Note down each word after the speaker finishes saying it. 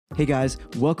Hey guys,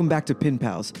 welcome back to Pin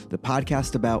Pals, the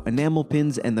podcast about enamel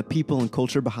pins and the people and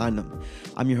culture behind them.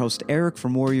 I'm your host Eric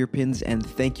from Warrior Pins, and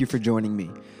thank you for joining me.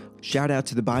 Shout out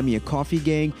to the Buy Me a Coffee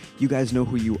gang. You guys know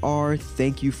who you are.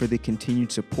 Thank you for the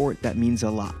continued support. That means a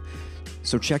lot.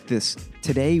 So check this.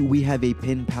 Today we have a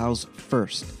Pin Pals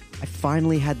first. I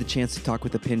finally had the chance to talk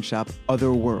with the pin shop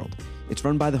Otherworld. It's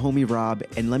run by the homie Rob,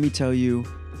 and let me tell you,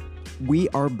 we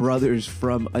are brothers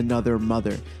from another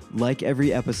mother. Like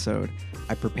every episode,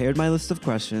 I prepared my list of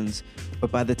questions,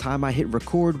 but by the time I hit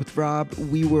record with Rob,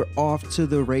 we were off to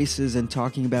the races and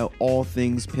talking about all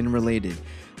things pin related.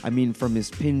 I mean, from his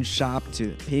pin shop to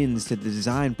pins to the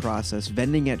design process,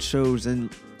 vending at shows, and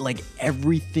like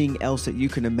everything else that you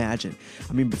can imagine.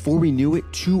 I mean, before we knew it,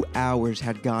 2 hours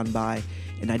had gone by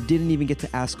and I didn't even get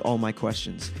to ask all my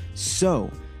questions.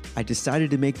 So I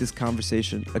decided to make this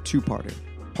conversation a two-parter.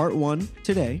 Part 1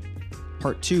 today,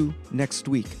 part 2 next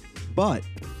week. But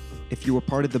if you were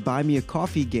part of the Buy Me a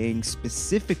Coffee gang,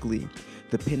 specifically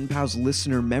the Pin Pals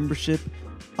listener membership,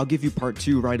 I'll give you part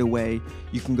 2 right away.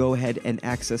 You can go ahead and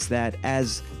access that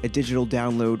as a digital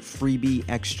download, freebie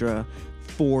extra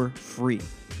for free.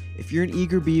 If you're an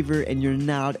eager beaver and you're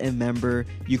not a member,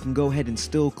 you can go ahead and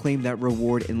still claim that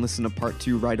reward and listen to part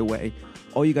 2 right away.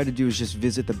 All you got to do is just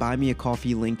visit the Buy Me a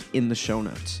Coffee link in the show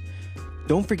notes.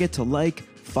 Don't forget to like,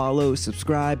 follow,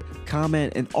 subscribe,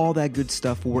 comment, and all that good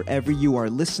stuff wherever you are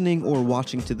listening or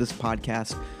watching to this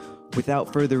podcast.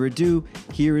 Without further ado,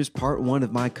 here is part 1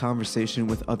 of my conversation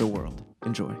with Otherworld.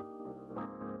 Enjoy.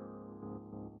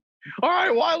 All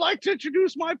right, well, I'd like to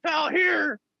introduce my pal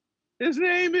here. His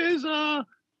name is,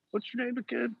 what's your name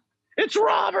again? It's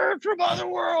Robert from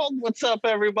Otherworld. What's up,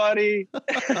 everybody?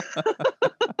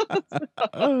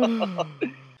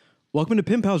 Welcome to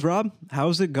Pin Pals, Rob.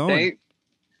 How's it going?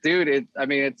 Dude,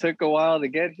 it took a while to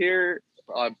get here,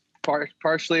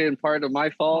 partially and part of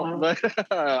my fault, but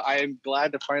I am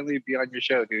glad to finally be on your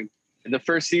show, dude. The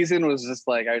first season was just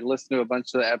like, I listened to a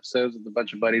bunch of the episodes with a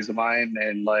bunch of buddies of mine,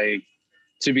 and like,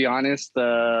 to be honest,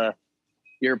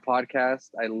 your podcast,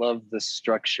 I love the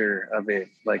structure of it.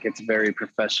 Like, it's very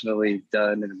professionally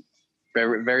done and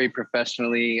very, very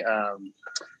professionally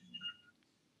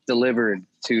delivered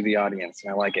to the audience,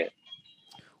 and I like it.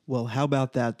 Well, how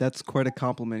about that? That's quite a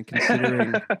compliment,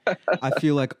 considering I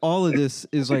feel like all of this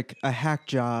is like a hack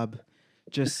job.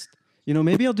 Just,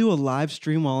 maybe I'll do a live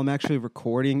stream while I'm actually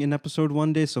recording an episode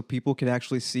one day so people can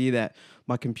actually see that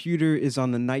my computer is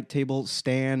on the night table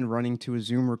stand running to a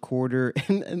Zoom recorder.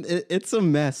 And it's a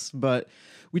mess, but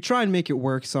we try and make it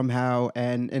work somehow.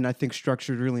 And I think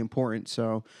structure is really important.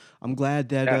 So I'm glad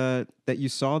that that you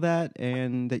saw that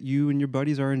and that you and your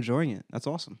buddies are enjoying it. That's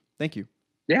awesome. Thank you.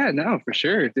 Yeah, no, for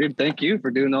sure, dude. Thank you for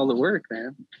doing all the work,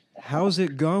 man. How's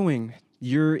it going?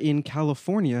 You're in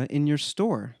California in your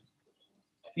store.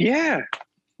 Yeah.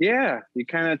 You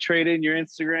kind of trade in your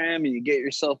Instagram and you get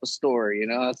yourself a store,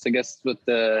 That's, I guess, what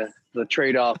the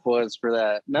trade-off was for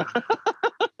that.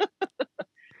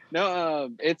 No,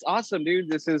 it's awesome, dude.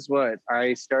 This is what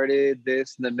I started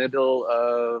this in the middle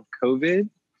of COVID.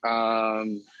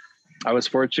 I was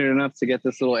fortunate enough to get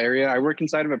this little area. I work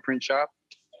inside of a print shop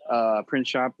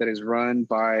that is run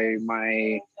by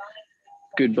my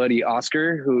good buddy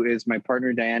Oscar, who is my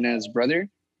partner Diana's brother.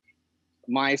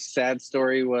 My sad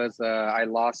story was I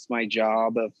lost my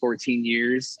job of 14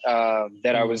 years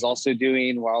that I was also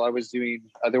doing while I was doing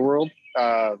Otherworld.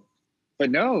 But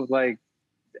no, like,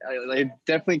 it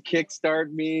definitely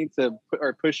kickstarted me to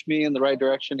push me in the right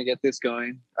direction to get this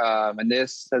going. And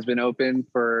this has been open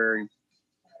for,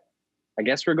 I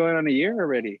guess we're going on a year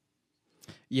already.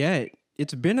 Yeah.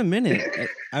 It's been a minute.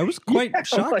 I was quite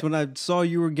shocked when I saw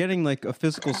you were getting like a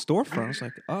physical storefront. I was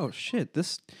like, "Oh shit,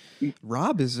 this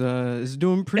Rob is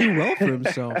doing pretty well for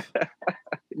himself."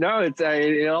 No,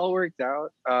 it all worked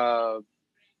out.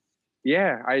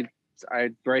 Yeah, I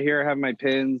right here I have my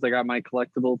pins. I got my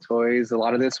collectible toys. A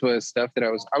lot of this was stuff that I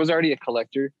was already a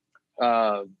collector.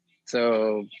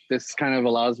 So this kind of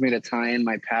allows me to tie in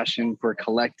my passion for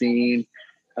collecting,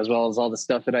 as well as all the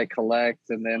stuff that I collect.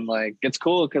 And then like, it's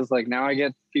cool because like now I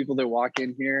get people that walk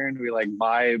in here and we like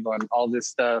vibe on all this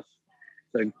stuff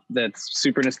that's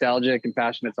super nostalgic and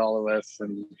passionate to all of us.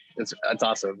 And it's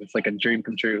awesome. It's like a dream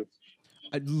come true.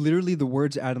 Literally the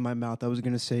words out of my mouth, I was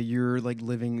going to say you're like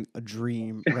living a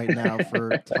dream right now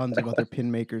for tons of other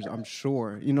pin makers, I'm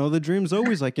sure. The dream's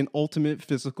always like an ultimate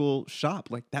physical shop.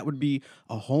 Like that would be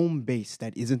a home base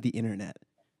that isn't the internet.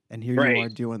 And here you are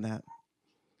doing that.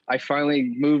 I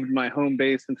finally moved my home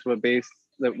base into a base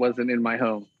that wasn't in my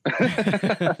home.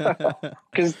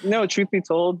 Because no, truth be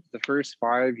told, the first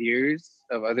 5 years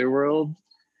of Otherworld,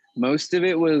 most of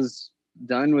it was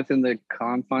done within the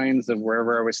confines of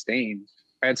wherever I was staying.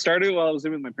 I had started while I was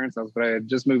living with my parents' house, but I had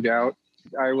just moved out.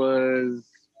 I was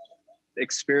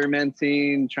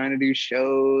experimenting, trying to do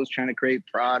shows, trying to create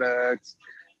products.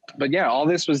 But yeah, all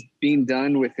this was being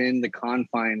done within the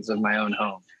confines of my own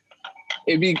home.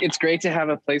 It's great to have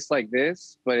a place like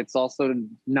this, but it's also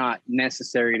not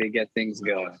necessary to get things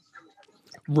going.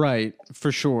 Right,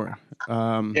 for sure.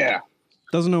 Yeah.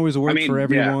 Doesn't always work for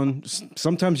everyone. Yeah.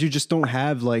 Sometimes you just don't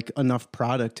have like enough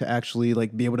product to actually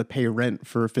like be able to pay rent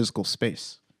for a physical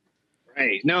space.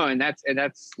 Right. No, and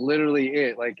that's literally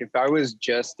it. Like if I was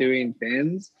just doing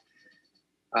pins,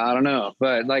 I don't know,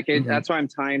 but like that's why I'm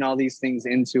tying all these things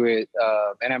into it,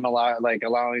 and I'm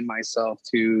allowing myself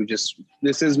to just.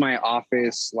 This is my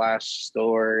office /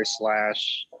 store /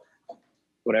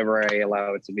 whatever I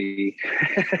allow it to be.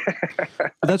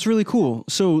 That's really cool.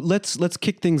 So let's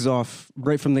kick things off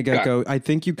right from the get-go. I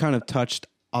think you kind of touched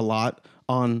a lot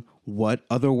on what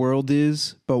Otherworld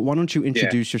is, but why don't you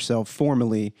introduce yourself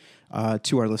formally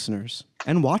to our listeners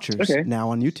and watchers now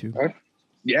on YouTube?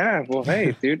 Yeah. Well,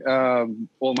 hey, dude.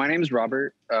 Well, my name is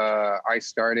Robert. I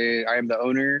am the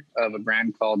owner of a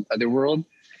brand called Otherworld.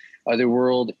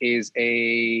 Otherworld is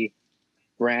a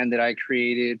brand that I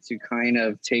created to kind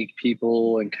of take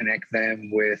people and connect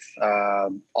them with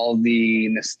all the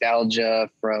nostalgia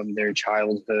from their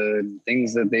childhood,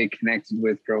 things that they connected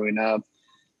with growing up.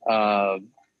 So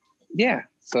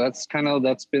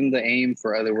that's been the aim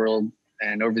for Otherworld.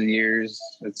 And over the years,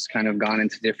 it's kind of gone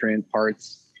into different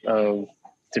parts of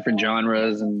different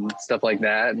genres and stuff like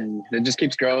that. And it just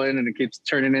keeps growing and it keeps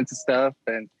turning into stuff.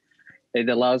 And it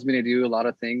allows me to do a lot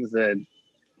of things that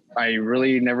I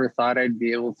really never thought I'd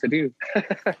be able to do.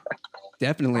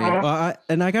 Definitely.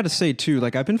 And I got to say too,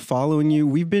 like I've been following you.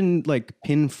 We've been like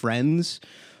pin friends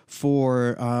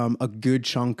for a good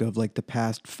chunk of like the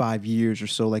past 5 years or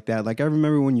so like that. Like I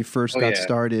remember when you first got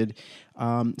started.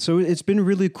 So it's been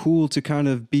really cool to kind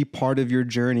of be part of your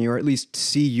journey, or at least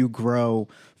see you grow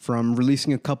from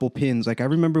releasing a couple pins. Like I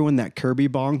remember when that Kirby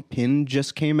Bong pin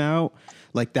just came out,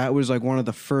 like that was like one of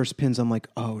the first pins. I'm like,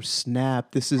 oh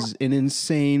snap, this is an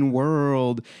insane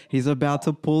world. He's about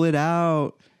to pull it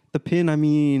out. The pin, I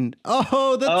mean, the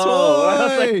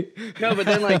toy. No, but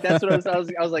then like that's what I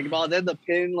was like, well, then the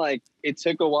pin, like it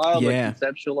took a while to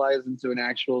conceptualize into an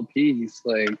actual piece.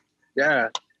 Like, yeah,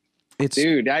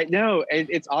 dude, I know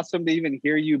it's awesome to even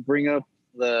hear you bring up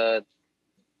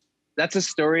that's a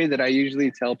story that I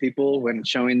usually tell people when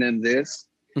showing them this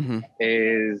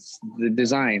is the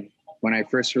design. When I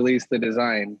first released the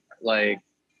design, like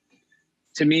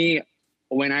to me,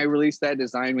 when I released that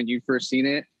design, when you first seen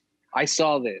it, I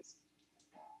saw this.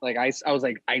 Like I was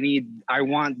like, I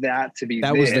want that to be.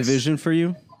 That was the vision for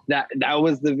you. That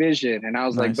was the vision, and I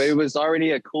was like, but it was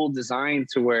already a cool design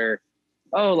to where,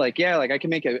 I can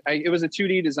make it was a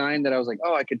 2D design that I was like,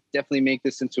 I could definitely make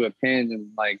this into a pin, and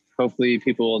like hopefully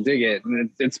people will dig it. And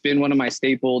it's been one of my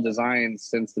staple designs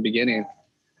since the beginning.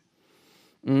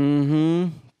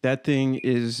 That thing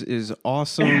is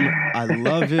awesome. I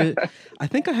love it. I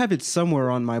think I have it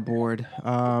somewhere on my board. But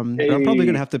I'm probably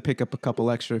going to have to pick up a couple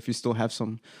extra if you still have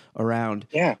some around.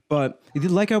 Yeah. But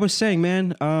like I was saying,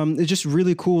 man, it's just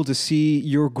really cool to see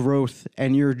your growth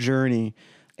and your journey.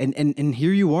 And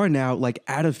here you are now, like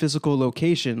at a physical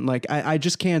location. Like I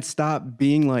just can't stop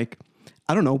being like,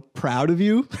 I don't know, proud of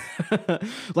you.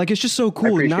 Like it's just so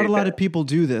cool. Not a lot of people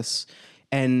do this.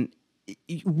 And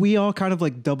we all kind of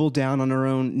like double down on our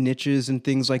own niches and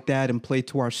things like that and play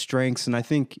to our strengths. And I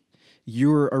think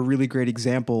you're a really great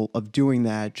example of doing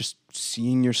that, just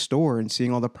seeing your store and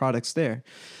seeing all the products there.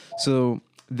 So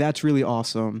that's really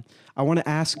awesome. I want to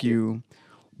ask you,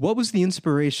 what was the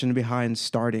inspiration behind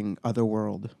starting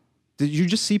Otherworld? Did you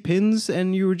just see pins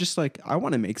and you were just like, I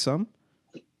want to make some?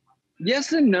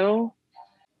 Yes and no.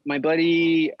 I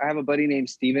have a buddy named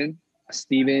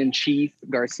Steven Chief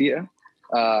Garcia.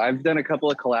 I've done a couple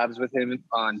of collabs with him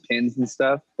on pins and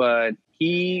stuff, but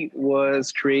he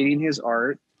was creating his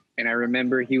art. And I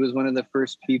remember he was one of the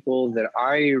first people that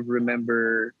I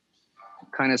remember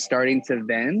kind of starting to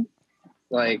vend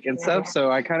and stuff.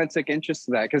 So I kind of took interest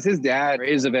in that because his dad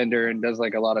is a vendor and does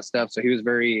like a lot of stuff. So he was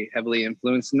very heavily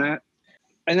influenced in that.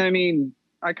 And I mean,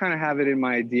 I kind of have it in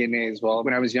my DNA as well.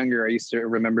 When I was younger, I used to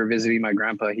remember visiting my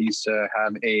grandpa. He used to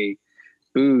have a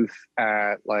booth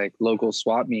at like local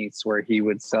swap meets where he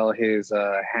would sell his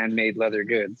handmade leather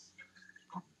goods.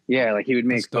 Yeah, like he would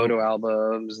make photo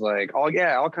albums, like all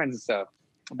kinds of stuff.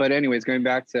 But anyways, going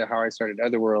back to how I started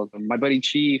Otherworld, my buddy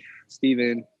Chief,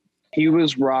 Steven, he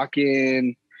was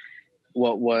rocking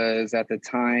what was at the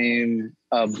time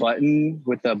a button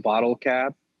with a bottle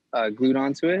cap glued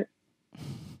onto it.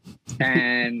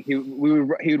 And he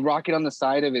would rock it on the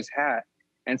side of his hat.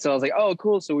 And so I was like, oh,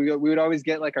 cool. So we would always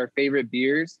get like our favorite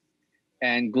beers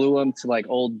and glue them to like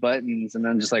old buttons and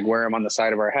then just like wear them on the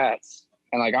side of our hats.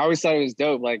 And like, I always thought it was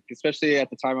dope. Like, especially at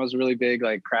the time I was a really big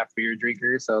like craft beer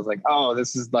drinker. So I was like, oh,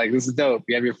 this is dope.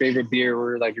 You have your favorite beer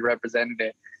where like you represented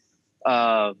it.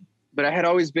 But I had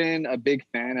always been a big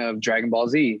fan of Dragon Ball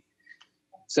Z.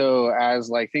 So as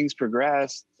like things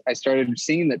progressed, I started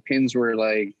seeing that pins were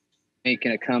like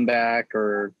making a comeback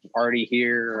or already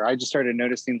here. Or I just started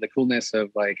noticing the coolness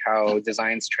of like how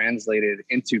designs translated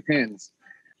into pins.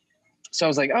 So I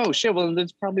was like, oh shit, well,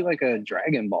 there's probably like a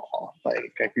Dragon Ball.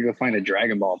 Like I could go find a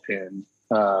Dragon Ball pin.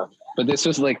 But this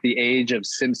was like the age of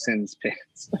Simpsons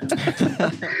pins.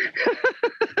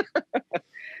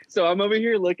 So I'm over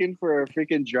here looking for a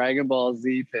freaking Dragon Ball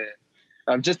Z pin.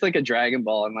 Just like a Dragon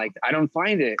Ball. And like, I don't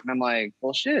find it. And I'm like,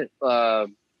 well, shit.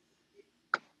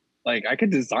 Like I could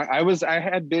design. I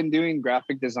had been doing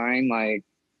graphic design like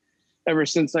ever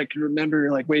since I can remember,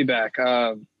 like way back.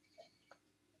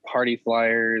 Party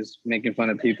flyers, making fun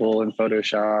of people in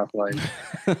Photoshop. Like,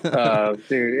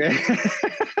 dude,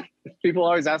 people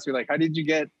always ask me like, how did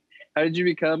you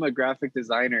become a graphic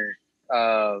designer?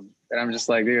 And I'm just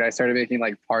like, dude, I started making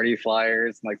like party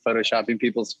flyers and like photoshopping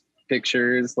people's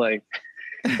pictures. Like,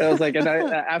 I was like, and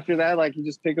after that, like you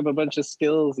just pick up a bunch of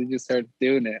skills and you just start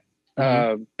doing it.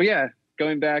 But yeah,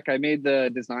 going back, I made the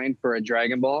design for a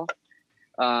Dragon Ball.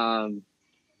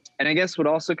 And I guess what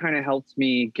also kind of helped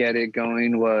me get it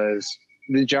going was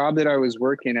the job that I was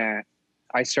working at.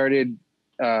 I started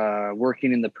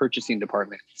working in the purchasing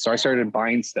department. So I started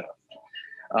buying stuff.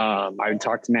 I would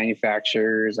talk to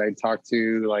manufacturers. I'd talk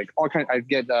to like all kinds. I'd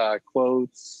get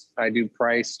quotes. I do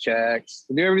price checks.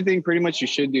 I do everything pretty much you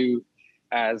should do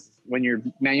as when you're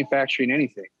manufacturing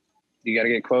anything. You got to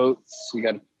get quotes.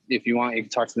 If you want, you can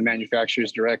talk to the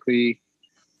manufacturers directly.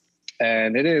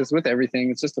 And it is with everything.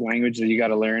 It's just a language that you got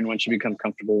to learn. Once you become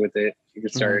comfortable with it, you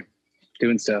can start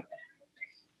doing stuff.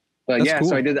 But that's cool.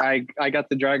 So I got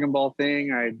the Dragon Ball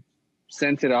thing. I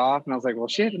sent it off and I was like, well,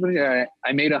 shit,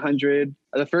 I made 100.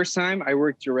 The first time I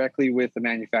worked directly with the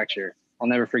manufacturer. I'll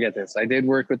never forget this. I did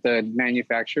work with the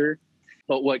manufacturer,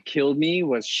 but what killed me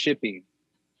was shipping.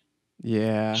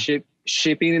 Yeah.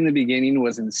 Shipping in the beginning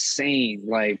was insane.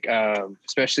 Like,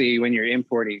 especially when you're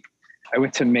importing. I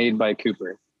went to Made by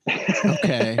Cooper.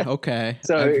 Okay.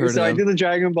 So I did the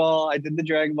Dragon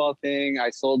Ball thing.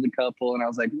 I sold a couple and I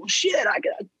was like, well, shit,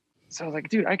 so I was like,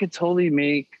 dude, I could totally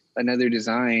make another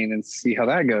design and see how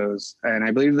that goes. And I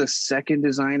believe the second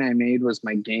design I made was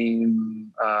my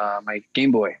Game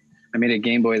Boy. I made a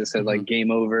Game Boy that said like game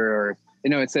over, or,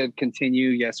 it said continue,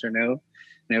 yes or no.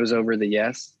 And it was over the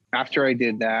yes. After I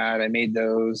did that, I made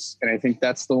those. And I think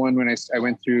that's the one when I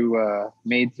went through,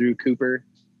 Made through Cooper.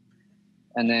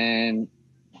 And then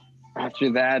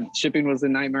after that, shipping was a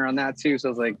nightmare on that too. So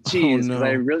I was like, geez, because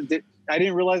I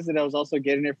didn't realize that I was also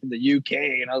getting it from the UK.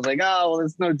 And I was like, oh, well,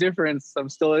 there's no difference. I'm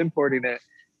still importing it.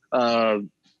 And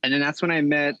then that's when I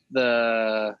met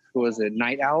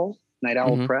Night Owl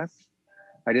Press.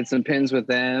 I did some pins with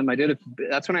them.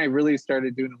 That's when I really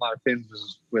started doing a lot of pins,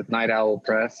 was with Night Owl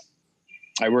Press.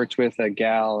 I worked with a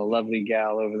lovely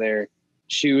gal over there.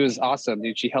 She was awesome,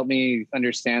 dude. She helped me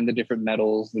understand the different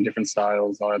metals, the different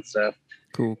styles, all that stuff.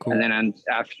 Cool. And then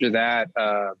after that,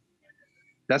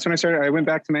 that's when I went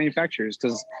back to manufacturers.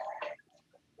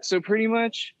 So pretty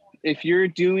much if you're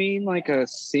doing like a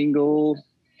single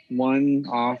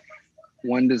one-off,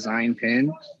 one design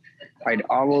pin, I'd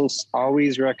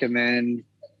always recommend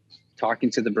talking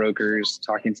to the brokers,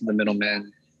 talking to the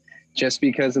middlemen, just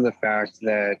because of the fact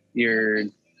that you're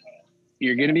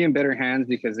going to be in better hands,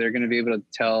 because they're going to be able to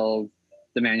tell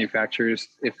the manufacturers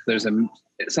if there's an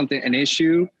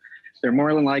issue. They're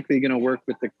more than likely going to work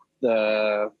with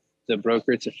the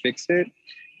broker to fix it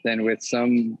than with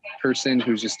some person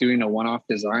who's just doing a one-off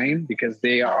design, because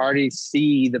they already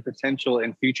see the potential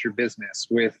in future business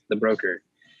with the broker.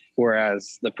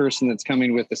 Whereas the person that's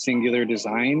coming with a singular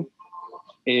design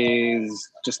is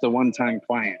just a one-time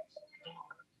client.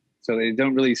 So they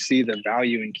don't really see the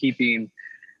value in keeping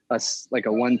us like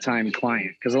a one-time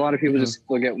client, because a lot of people just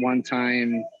look at one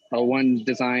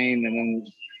design, and then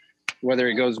whether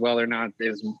it goes well or not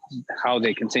is how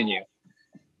they continue.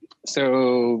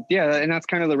 So yeah, and that's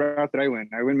kind of the route that I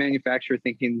went. I went manufacturer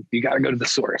thinking you got to go to the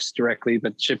source directly,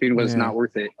 but shipping was not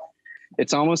worth it.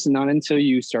 It's almost not until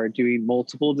you start doing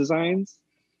multiple designs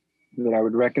that I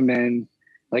would recommend.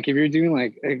 Like if you're doing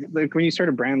like when you start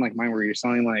a brand like mine where you're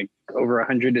selling like over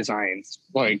 100 designs,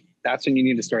 like that's when you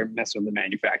need to start messing with the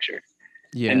manufacturer.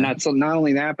 Yeah. And that's not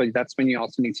only that, but that's when you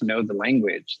also need to know the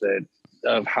language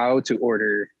of how to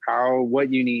order,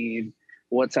 what you need,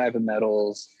 what type of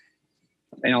metals.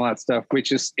 and all that stuff,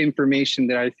 which is information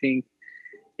that I think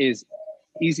is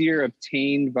easily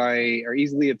obtained by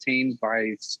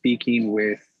speaking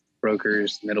with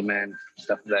brokers, middlemen,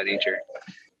 stuff of that nature.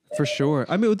 For sure.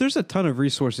 I mean, there's a ton of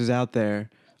resources out there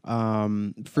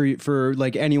for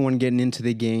like anyone getting into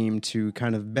the game to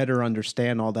kind of better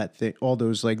understand all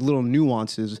those like little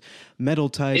nuances, metal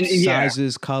types,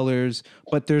 sizes, colors.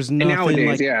 But there's nothing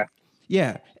nowadays,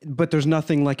 yeah, but there's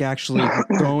nothing like actually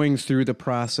going through the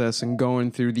process and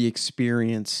going through the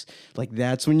experience. Like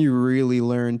that's when you really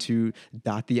learn to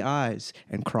dot the I's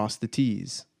and cross the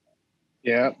T's.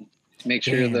 Yeah. Make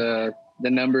sure the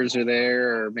numbers are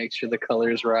there, or make sure the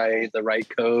color's right, the right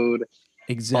code.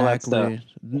 Exactly.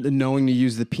 Knowing to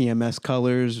use the PMS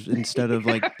colors instead of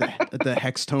like the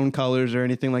hex tone colors or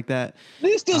anything like that.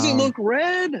 This doesn't look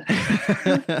red.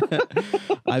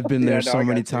 I've been there so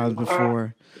many times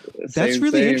before. That's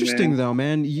really interesting, though,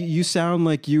 man. You sound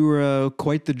like you were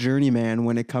quite the journeyman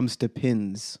when it comes to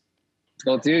pins.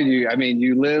 Well, dude,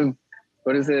 you live,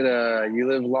 what is it? You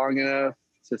live long enough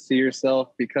to see yourself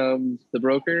become the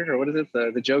broker, or what is it?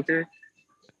 The Joker?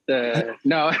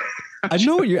 No. I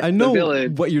know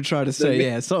what you're trying to say.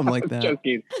 Yeah, something like that.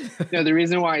 Joking. No, the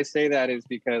reason why I say that is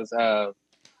because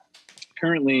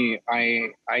currently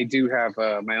I do have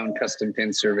my own custom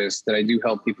pin service that I do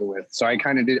help people with. So I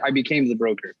became the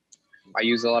broker. I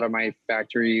use a lot of my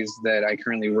factories that I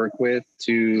currently work with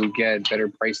to get better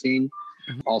pricing,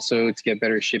 also to get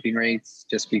better shipping rates,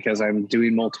 just because I'm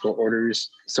doing multiple orders.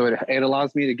 So it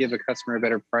allows me to give a customer a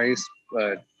better price,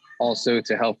 but also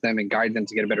to help them and guide them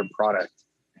to get a better product.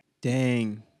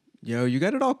 Dang. Yo, you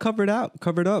got it all covered up.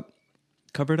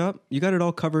 You got it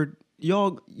all covered.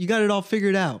 You got it all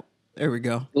figured out. There we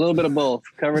go. A little bit of both.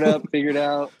 Covered up, figured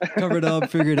out. Covered up,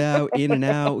 figured out, in and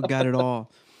out, got it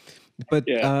all. But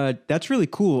that's really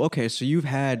cool. Okay, so you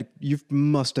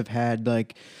must have had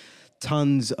like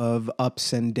tons of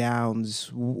ups and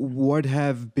downs. What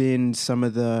have been some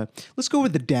of let's go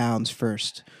with the downs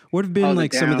first. What have been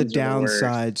like some of the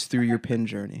downsides through your pin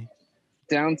journey?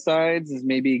 Downsides is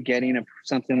maybe getting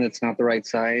something that's not the right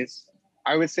size.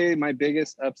 I would say my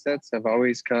biggest upsets have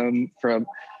always come from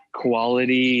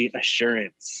quality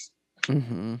assurance.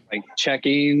 Like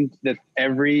checking that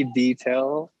every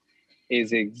detail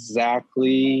is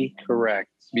exactly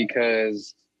correct,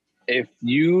 because if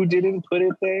you didn't put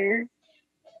it there,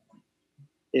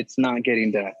 it's not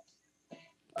getting done.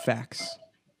 Facts.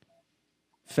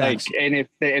 Like, and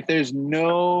if there's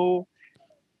no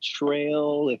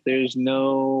trail, if there's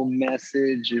no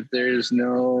message, if there's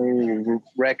no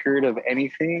record of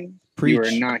anything, you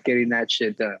are not getting that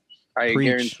shit done. I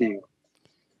guarantee you.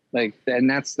 Like, and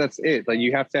that's it. Like,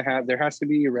 there has to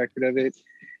be a record of it.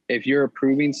 If you're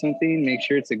approving something, make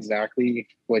sure it's exactly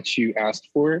what you asked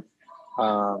for.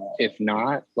 If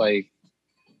not, like,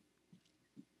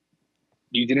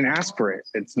 you didn't ask for it.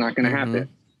 It's not going to happen.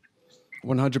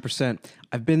 100%.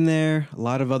 I've been there. A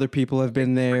lot of other people have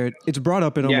been there. It's brought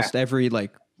up in almost every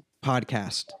like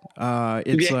podcast.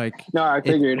 No, I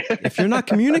figured if you're not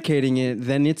communicating it,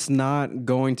 then it's not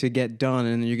going to get done,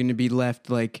 and you're going to be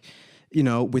left like, you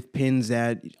know, with pins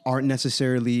that aren't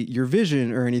necessarily your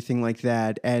vision or anything like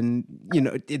that. And, you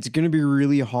know, it's going to be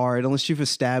really hard unless you've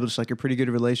established like a pretty good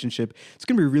relationship. It's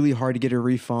going to be really hard to get a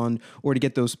refund or to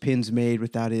get those pins made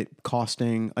without it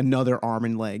costing another arm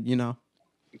and leg, you know?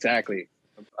 Exactly.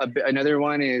 Another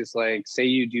one is like, say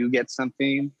you do get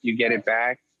something, you get it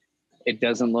back. It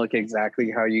doesn't look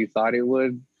exactly how you thought it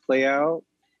would play out.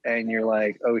 And you're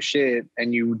like, oh shit.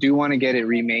 And you do want to get it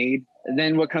remade. And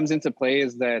then what comes into play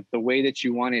is that the way that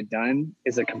you want it done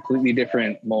is a completely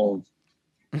different mold.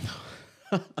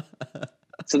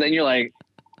 So then you're like,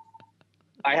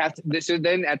 so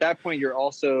then at that point, you're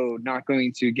also not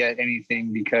going to get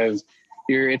anything, because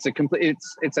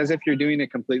it's as if you're doing a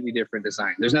completely different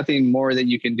design. There's nothing more that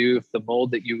you can do if the mold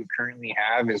that you currently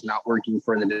have is not working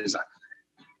for the design.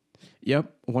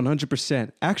 Yep,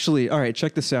 100%. Actually, all right,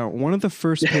 check this out. One of the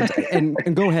first pins,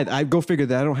 and go ahead, go figure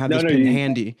that. I don't have this pin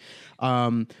handy.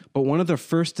 But one of the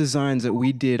first designs that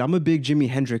we did, I'm a big Jimi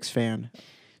Hendrix fan.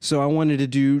 So I wanted to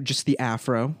do just the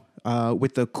afro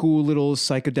with the cool little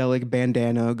psychedelic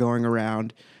bandana going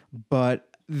around. But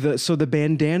the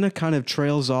bandana kind of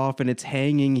trails off and it's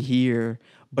hanging here,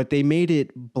 but they made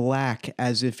it black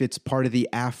as if it's part of the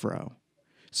afro.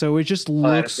 So it just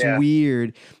looks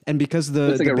weird. And because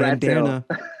the bandana,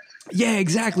 yeah,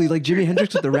 exactly. Like Jimi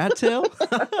Hendrix with the rat tail.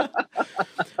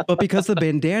 But because the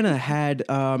bandana had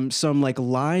some like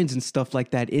lines and stuff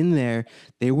like that in there,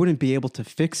 they wouldn't be able to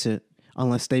fix it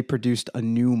unless they produced a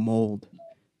new mold.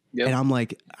 Yep. And I'm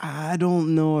like, I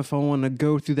don't know if I want to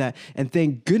go through that. And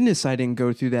thank goodness I didn't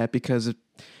go through that, because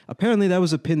apparently that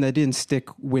was a pin that didn't stick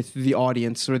with the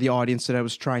audience or the audience that I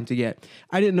was trying to get.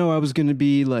 I didn't know I was going to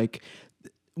be like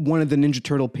one of the Ninja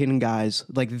Turtle pin guys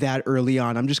like that early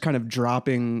on. I'm just kind of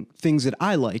dropping things that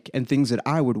I like and things that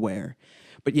I would wear.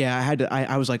 But yeah,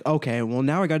 I was like, okay, well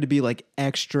now I got to be like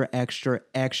extra, extra,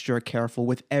 extra careful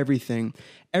with everything.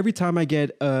 Every time I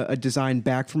get a design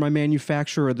back from my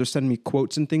manufacturer or they're sending me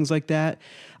quotes and things like that,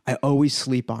 I always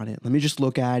sleep on it. Let me just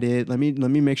look at it. Let me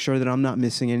make sure that I'm not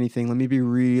missing anything. Let me be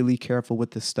really careful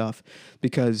with this stuff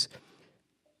because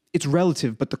it's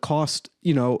relative, but the cost,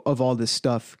 of all this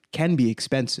stuff can be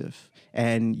expensive.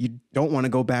 And you don't want to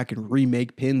go back and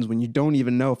remake pins when you don't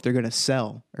even know if they're going to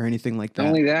sell or anything like that. Not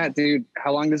only that, dude,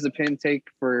 how long does the pin take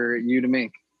for you to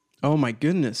make? Oh my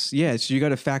goodness. Yeah. So you got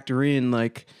to factor in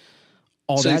like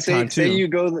all that time too. Say you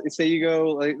go,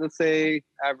 like, let's say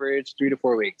average 3 to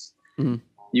 4 weeks. Mm-hmm.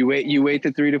 You wait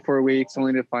the 3 to 4 weeks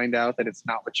only to find out that it's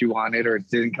not what you wanted or it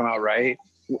didn't come out right.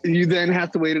 You then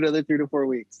have to wait another 3 to 4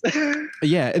 weeks.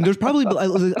 Yeah, and there's probably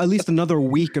at least another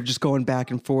week of just going back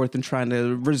and forth and trying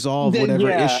to resolve whatever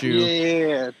issue.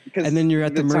 Yeah. And then you're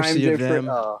at the mercy of them.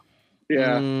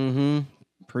 Yeah. Mm-hmm.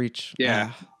 Preach.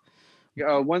 Yeah.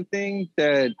 One thing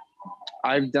that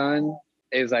I've done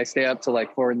is I stay up till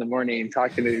like 4 a.m.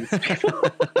 talking to these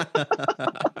people.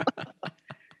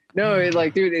 No,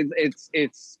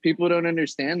 it's people don't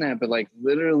understand that, but like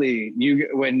literally,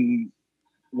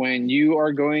 when you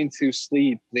are going to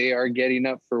sleep, they are getting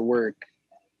up for work.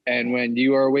 And when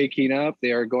you are waking up,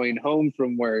 they are going home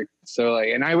from work. So like,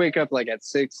 and I wake up like at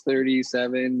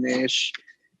 6:37-ish.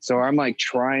 So I'm like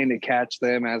trying to catch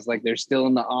them as like they're still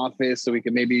in the office so we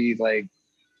can maybe like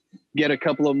get a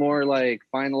couple of more like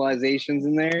finalizations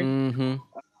in there. Mm-hmm.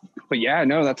 But yeah,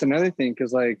 no, that's another thing.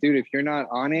 Cause like, dude, if you're not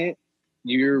on it,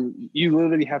 you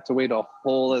literally have to wait a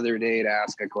whole other day to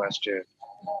ask a question.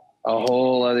 A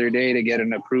whole other day to get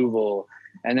an approval.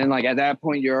 And then like at that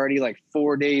point you're already like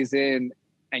 4 days in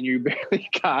and you barely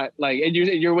got like, and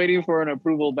you're waiting for an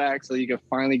approval back so you can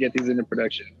finally get these into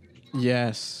production.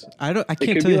 Yes. I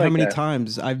can't tell you how many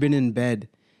times I've been in bed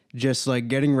just like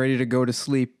getting ready to go to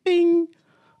sleep. Bing.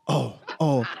 Oh,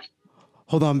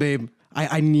 hold on, babe.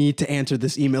 I need to answer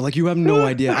this email. Like you have no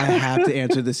idea. I have to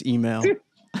answer this email.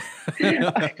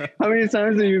 How many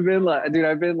times have you been like, dude,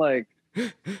 I've been like,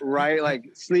 right, like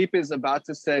sleep is about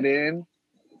to set in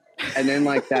and then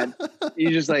like that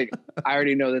you just like I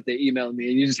already know that they emailed me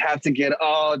and you just have to get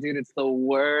dude, it's the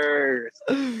worst.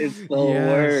 It's the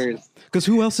worst because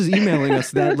who else is emailing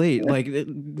us that late? Like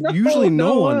usually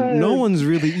no one's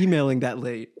really emailing that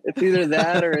late. It's either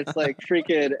that or it's like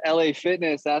freaking LA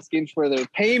Fitness asking for their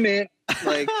payment,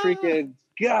 like freaking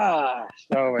gosh.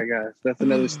 Oh my gosh. That's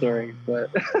another story. But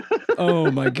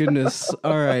oh my goodness.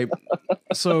 All right.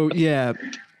 So yeah.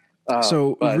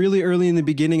 Really early in the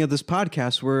beginning of this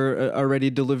podcast, we're already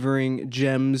delivering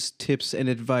gems, tips, and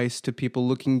advice to people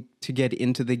looking to get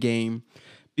into the game.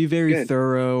 Be very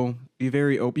thorough. Be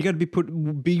very open. You got to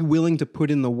be willing to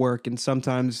put in the work, and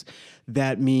sometimes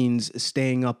that means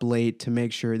staying up late to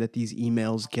make sure that these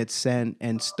emails get sent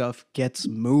and stuff gets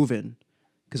moving.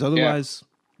 Because otherwise,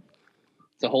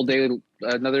 it's a whole day,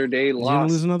 another day lost. You're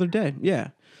gonna lose another day. Yeah.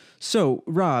 So,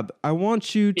 Rob, I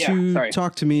want you to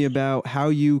talk to me about how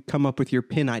you come up with your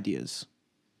pin ideas.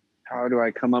 How do I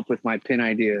come up with my pin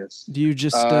ideas? Do you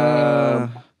just, I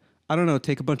don't know,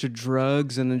 take a bunch of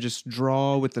drugs and then just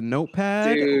draw with a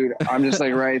notepad? Dude, I'm just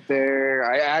like right there.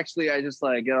 I just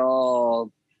like get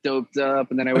all doped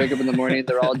up and then I wake up in the morning,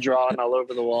 they're all drawn all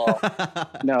over the wall.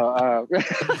 No,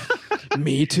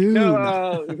 me too.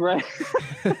 No, right.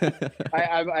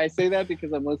 I say that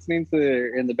because I'm listening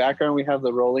to, in the background, we have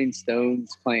the Rolling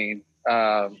Stones playing.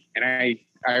 And I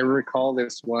recall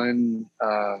this one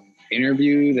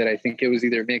interview that I think it was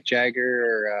either Mick Jagger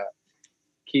or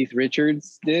Keith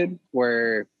Richards did,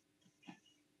 where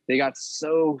they got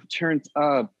so turned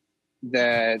up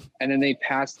and then they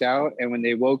passed out, and when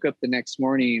they woke up the next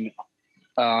morning,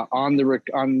 on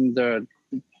the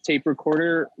tape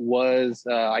recorder was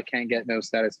I Can't Get No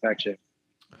Satisfaction.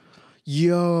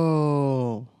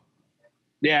 Yo.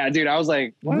 Yeah, dude, I was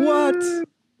like, what?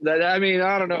 I mean,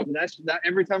 I don't know. That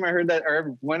every time I heard that,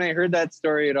 or when I heard that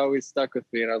story, it always stuck with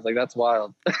me, and I was like, that's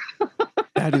wild.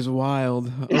 That is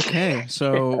wild. Okay,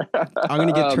 so I'm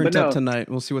gonna get turned up tonight.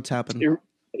 We'll see what's happening.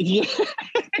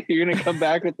 You're gonna come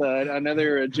back with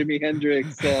another Jimi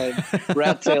Hendrix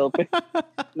rat tail.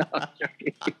 No, I'm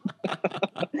joking.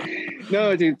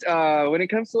 No, dude. When it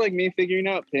comes to like me figuring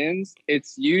out pins,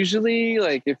 it's usually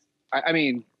like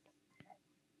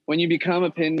when you become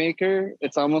a pin maker,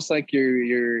 it's almost like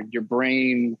your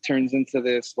brain turns into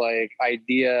this like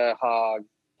idea hog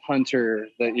hunter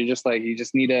that you're just like, you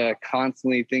just need to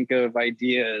constantly think of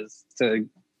ideas to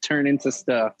turn into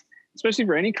stuff, especially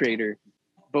for any creator.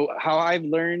 But how I've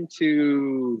learned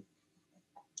to,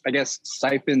 I guess,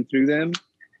 siphon through them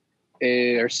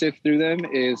or sift through them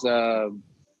is the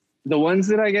ones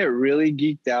that I get really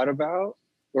geeked out about,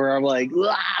 where I'm like,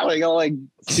 "Ah," like all like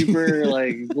super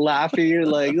like laughing or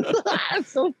like, "Ah,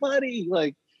 it's so funny."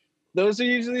 Like those are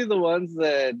usually the ones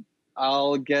that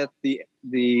I'll get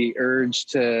the urge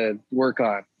to work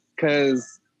on,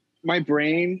 because my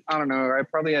brain, I don't know, I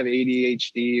probably have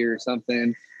ADHD or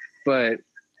something, but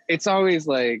it's always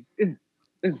like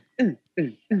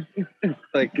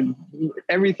like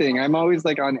everything. I'm always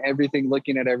like on everything,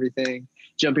 looking at everything,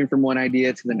 jumping from one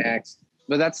idea to the next.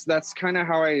 But that's kind of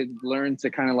how I learned to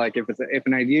kind of like, if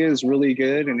an idea is really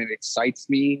good and it excites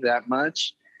me that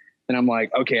much, then I'm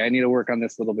like, okay, I need to work on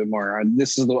this a little bit more. I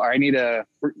need to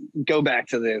go back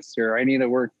to this, or I need to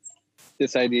work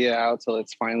this idea out till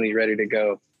it's finally ready to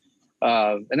go.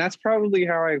 And that's probably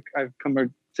how I've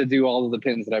come to do all of the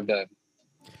pins that I've done.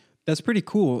 That's pretty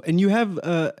cool. And you have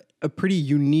a pretty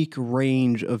unique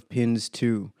range of pins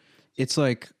too. It's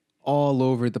like all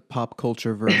over the pop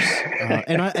culture verse.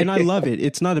 And I love it.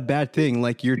 It's not a bad thing.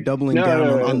 Like you're doubling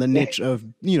down on the niche of,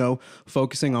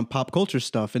 focusing on pop culture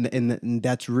stuff. And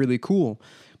that's really cool.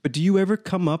 But do you ever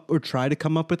come up or try to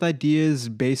come up with ideas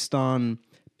based on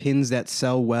pins that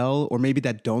sell well, or maybe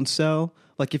that don't sell?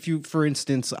 Like if you, for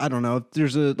instance, I don't know,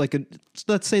 there's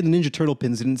let's say the Ninja Turtle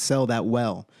pins didn't sell that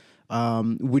well.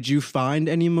 Would you find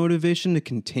any motivation to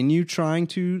continue trying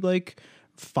to like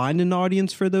find an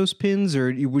audience for those pins,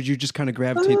 or would you just kind of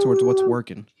gravitate towards what's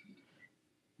working?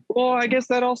 Well, I guess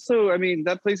that also, I mean,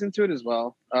 that plays into it as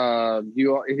well. I'm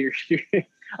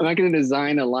not going to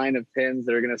design a line of pins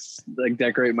that are going to like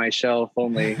decorate my shelf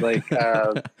only. Like,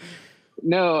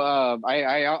 no,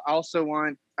 I also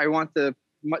want I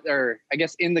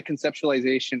guess in the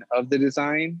conceptualization of the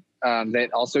design, that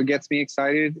also gets me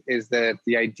excited is that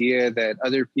the idea that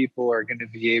other people are going to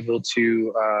be able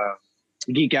to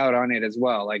geek out on it as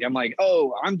well. Like I'm like,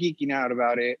 oh, I'm geeking out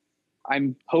about it.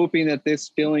 I'm hoping that this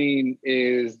feeling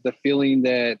is the feeling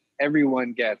that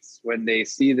everyone gets when they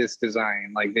see this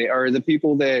design. Like they are the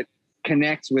people that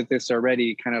connect with this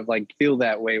already kind of like feel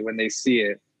that way when they see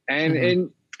it.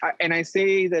 And and I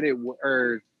say that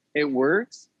it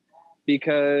works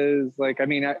because like, I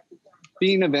mean,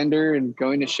 being a vendor and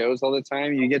going to shows all the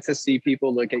time, you get to see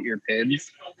people look at your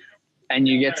pins and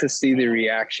you get to see the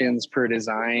reactions per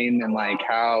design and like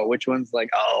which one's like,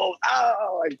 oh,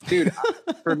 like, dude,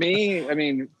 for me,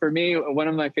 one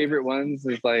of my favorite ones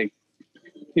is like,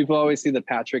 people always see the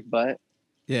Patrick butt.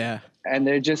 Yeah. And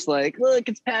they're just like, look,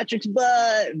 it's Patrick's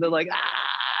butt. And they're like,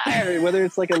 whether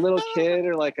it's like a little kid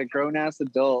or like a grown ass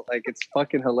adult, like it's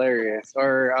fucking hilarious.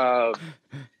 Or,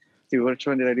 dude, which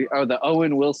one did I do? Oh, the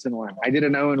Owen Wilson one. I did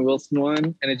an Owen Wilson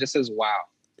one and it just says, wow.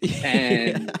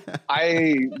 And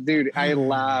I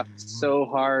laughed so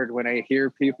hard when I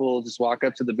hear people just walk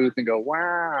up to the booth and go,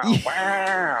 wow,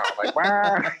 wow, like,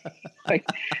 wow. Like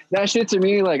that shit to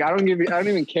me, like, I don't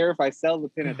even care if I sell the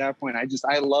pin at that point.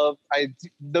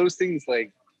 Those things,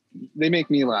 like, they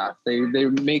make me laugh. They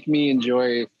make me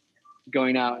enjoy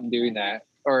going out and doing that.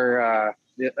 Or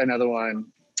another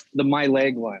one, the My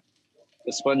Leg one.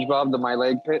 The SpongeBob, the My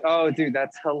Leg pit. Oh, dude,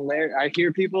 that's hilarious. I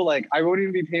hear people like, I won't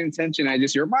even be paying attention. I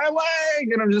just hear my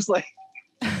leg. And I'm just like,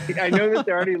 I know that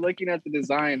they're already looking at the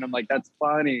design. I'm like, that's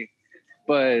funny.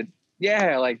 But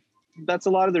yeah, like that's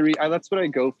a lot of that's what I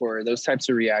go for. Those types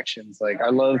of reactions. Like I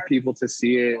love people to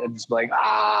see it and just be like,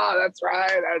 that's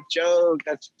right. That joke.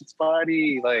 That's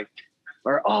funny. Like,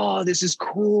 or, oh, this is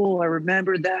cool. I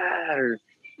remember that. Or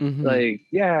like,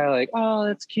 yeah, like, oh,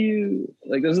 that's cute.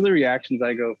 Like those are the reactions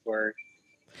I go for.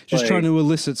 Just trying to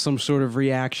elicit some sort of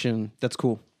reaction. That's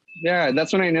cool. Yeah,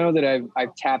 that's when I know that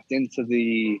I've tapped into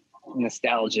the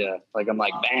nostalgia. Like I'm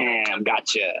like, bam,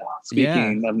 gotcha.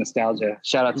 Speaking of nostalgia,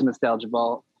 shout out to Nostalgia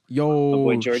Vault.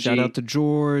 Yo, shout out to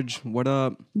George. What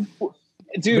up,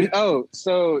 dude?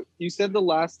 So you said the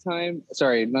last time.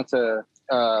 Sorry, not to.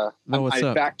 I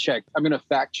fact checked. I'm gonna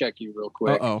fact check you real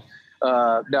quick. No,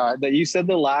 that you said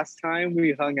the last time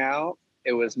we hung out.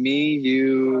 It was me,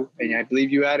 you, and I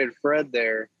believe you added Fred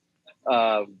there.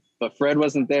 But Fred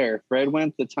wasn't there. Fred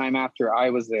went the time after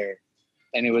I was there.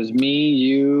 And it was me,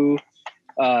 you,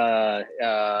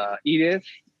 Edith,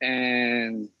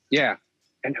 and yeah.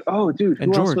 And oh, dude,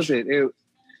 who else was it? It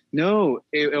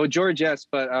was George, yes.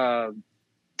 But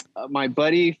my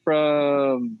buddy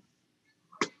from...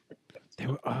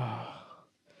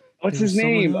 What's his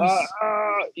name?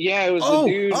 Yeah, it was the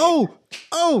dude.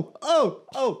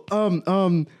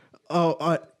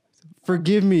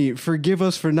 Forgive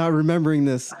us for not remembering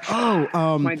this.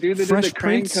 Oh, My dude that did Fresh the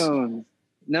crane Prince. cone.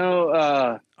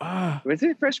 No, was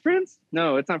it Fresh Prince?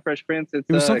 No, it's not Fresh Prince. It's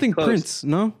It was something close. Prince,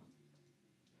 no?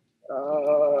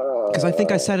 Because I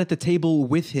think I sat at the table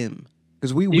with him.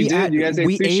 Because we You guys ate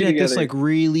sushi at this together. like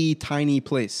really tiny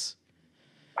place.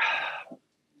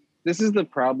 This is the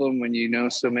problem when you know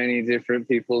so many different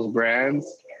people's brands.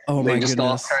 Oh They my just all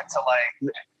goodness. start to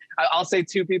like. I'll say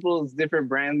two people's different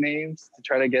brand names to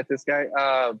try to get this guy.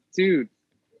 Dude,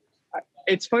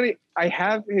 it's funny. I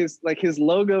have his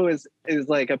logo is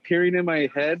like appearing in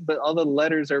my head, but all the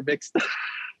letters are mixed up.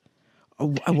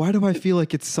 Why do I feel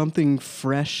like it's something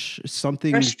fresh?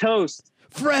 Something Fresh toast.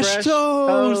 Fresh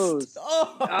toast.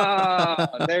 Oh.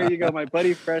 There you go, my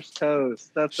buddy Fresh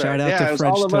Toast. That's Shout right. out to it was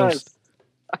Fresh all of Toast. us.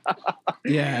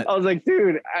 Yeah. I was like,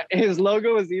 dude, his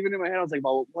logo was even in my head. I was like,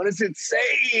 well, what does it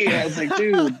say? I was like,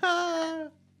 dude.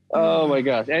 Oh my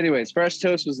gosh. Anyways, Fresh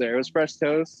Toast was there. It was Fresh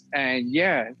Toast. And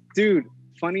yeah, dude,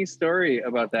 funny story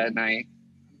about that night.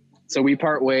 So we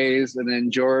part ways, and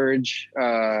then George,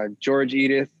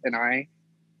 Edith, and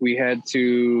we head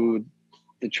to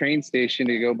the train station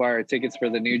to go buy our tickets for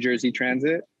the New Jersey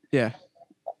Transit. Yeah.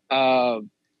 Bro,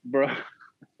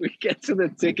 we get to the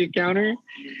ticket counter,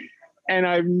 and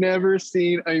I've never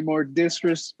seen a more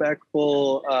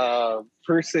disrespectful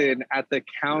person at the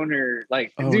counter.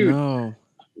 Like, Oh, dude, no.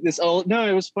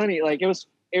 it was funny. Like, it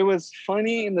was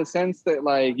funny in the sense that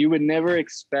like you would never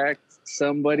expect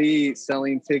somebody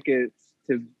selling tickets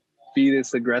to be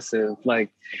this aggressive.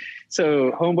 Like,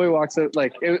 so homeboy walks up,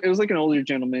 like it was like an older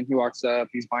gentleman who walks up,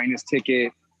 he's buying his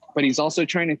ticket, but he's also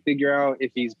trying to figure out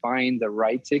if he's buying the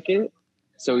right ticket.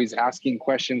 So he's asking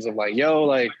questions of like, yo,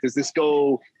 like, does this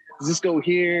go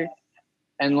here?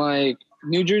 And like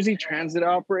New Jersey Transit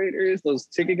operators, those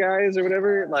ticket guys or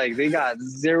whatever, like they got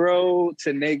 0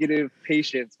 to negative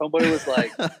patience. Homeboy was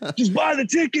like, just buy the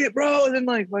ticket, bro. And then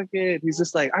like, fucking, he's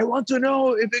just like, I want to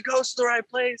know if it goes to the right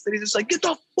place. And he's just like, get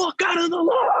the fuck out of the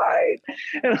line.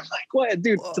 And I'm like, what,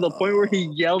 dude? To the point where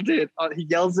he yells it on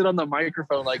the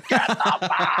microphone, like, get the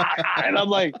fuck. And I'm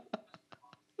like,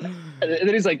 and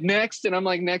then he's like, next. And I'm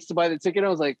like, next to buy the ticket. I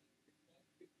was like,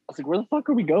 where the fuck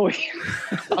are we going?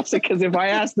 I was like, because if I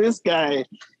ask this guy,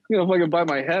 you know, fucking bite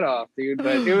my head off, dude.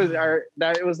 But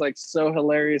it was like so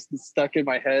hilarious and stuck in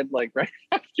my head, like right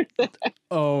after that.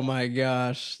 Oh my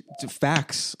gosh.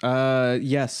 Facts.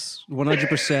 Yes,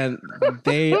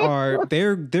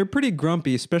 100%. They're pretty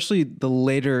grumpy, especially the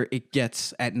later it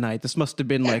gets at night. This must have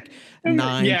been like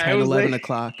 9, 10, 11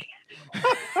 o'clock.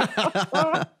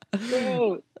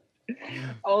 Bro,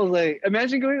 I was like,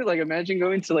 imagine going to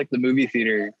like the movie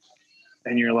theater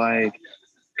and you're like,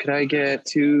 could I get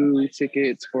 2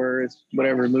 tickets for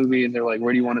whatever movie? And they're like,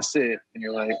 where do you want to sit? And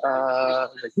you're like,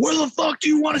 where the fuck do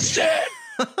you want to sit?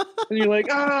 And you're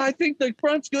like, I think the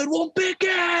front's good. We'll pick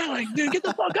it. Like, dude, get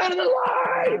the fuck out of the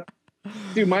line.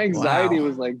 Dude, my anxiety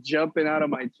was like jumping out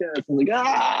of my chest. I'm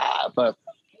like, but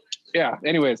yeah,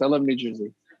 anyways, I love New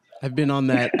Jersey. I've been on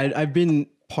that. I've been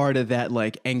part of that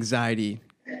like anxiety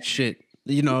shit,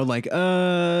 you know, like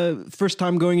first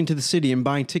time going into the city and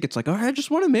buying tickets, like, all right, I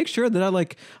just want to make sure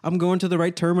that I'm going to the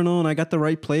right terminal and I got the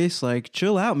right place. Like,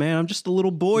 chill out, man. I'm just a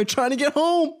little boy trying to get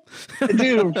home.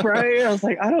 Dude, right? I was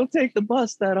like, I don't take the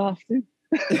bus that often.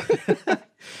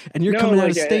 And you're coming out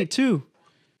of state too.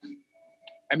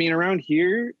 I mean, around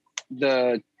here,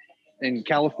 in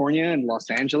California and Los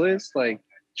Angeles, like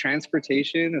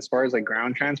transportation, as far as like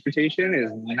ground transportation,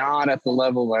 is not at the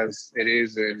level as it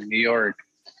is in New York.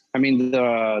 I mean,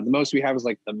 the most we have is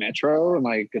like the metro, and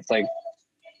like it's like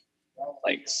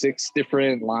 6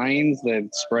 different lines that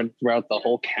spread throughout the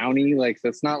whole county. Like, so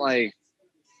it's not like,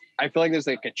 I feel like there's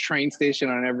like a train station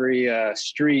on every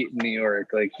street in New York,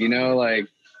 like, you know, like,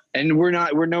 and we're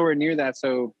nowhere near that.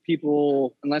 So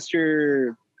people, unless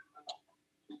you're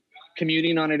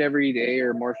commuting on it every day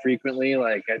or more frequently,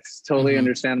 like, it's totally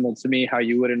understandable to me how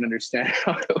you wouldn't understand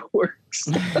how it works.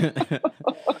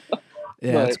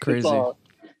 Yeah, it's crazy.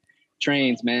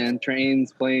 Trains, man.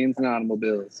 Trains, planes, and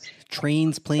automobiles.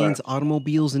 Trains, planes,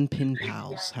 automobiles, and pen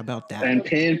pals. How about that? And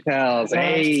pen pals.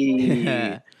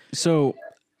 Hey. So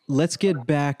let's get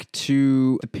back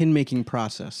to the pin making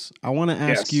process. I want to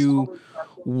ask you,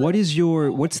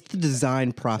 what's the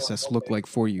design process look like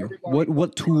for you?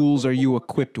 What tools are you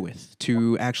equipped with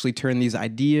to actually turn these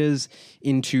ideas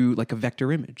into like a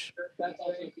vector image?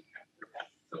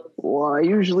 Well, I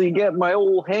usually get my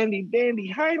old handy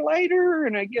dandy highlighter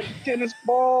and I get a tennis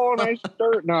ball and I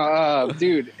start. No,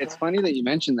 dude, it's funny that you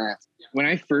mentioned that. When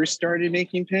I first started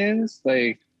making pins,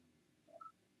 like,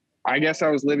 I guess I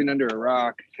was living under a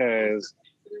rock because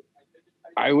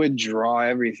I would draw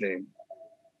everything.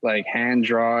 like hand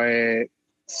draw it,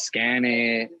 scan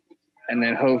it, and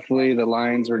then hopefully the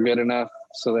lines were good enough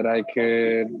so that I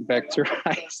could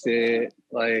vectorize it.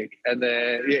 Like, and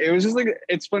then it was just like,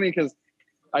 it's funny because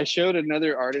I showed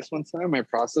another artist one time my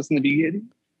process in the beginning,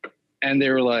 and they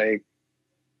were like,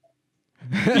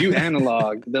 you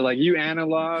analog. They're like, you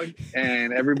analog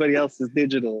and everybody else is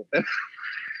digital. And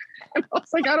I was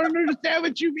like, I don't understand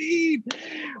what you mean.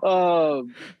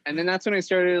 And then that's when I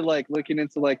started like looking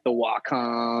into like the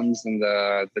Wacoms and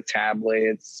the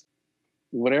tablets,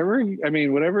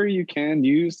 whatever you can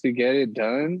use to get it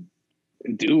done,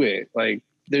 do it. Like,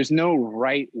 there's no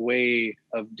right way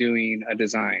of doing a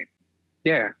design.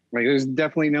 Yeah, like there's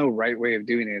definitely no right way of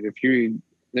doing it.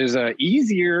 There's a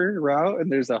easier route and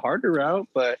there's a harder route,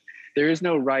 but there is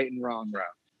no right and wrong route,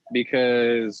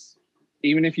 because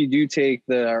even if you do take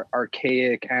the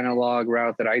archaic analog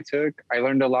route that I took, I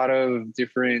learned a lot of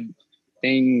different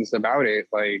things about it,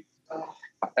 like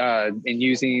in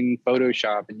using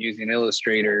Photoshop and using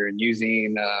Illustrator and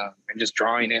using and just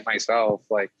drawing it myself.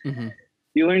 Like,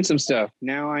 you learn some stuff.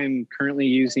 Now I'm currently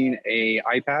using a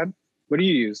iPad. What do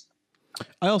you use?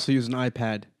 I also use an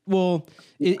iPad. Well,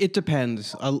 it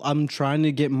depends. I'm trying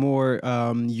to get more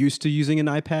used to using an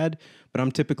iPad, but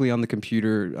I'm typically on the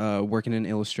computer working in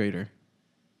Illustrator.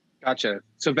 Gotcha.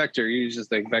 So Vector, you use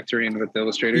just like vectoring with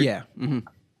Illustrator? Yeah.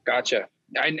 Gotcha.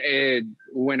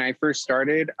 When I first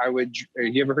started,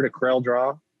 you ever heard of Corel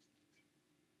Draw?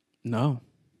 No.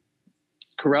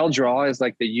 Corel Draw is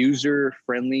like the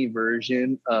user-friendly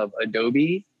version of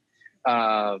Adobe.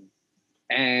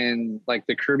 And like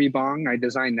the Kirby Bong, I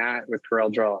designed that with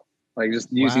Corel Draw, like just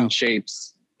using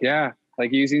shapes. Yeah.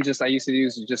 Like I used to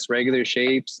use just regular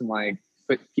shapes and like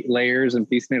put layers and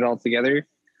piecing it all together.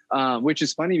 Which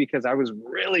is funny because I was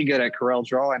really good at Corel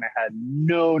Draw and I had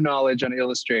no knowledge on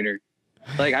Illustrator.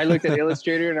 Like I looked at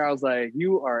Illustrator and I was like,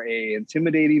 you are a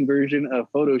intimidating version of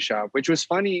Photoshop, which was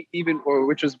funny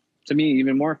which was to me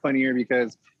even more funnier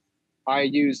because I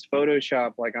used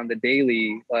Photoshop like on the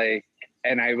daily, like,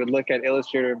 and I would look at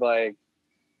Illustrator like,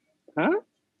 huh?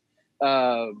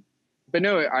 But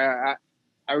no, I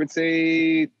would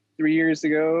say 3 years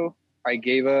ago, I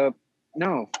gave up.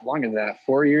 No, longer than that.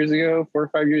 4 or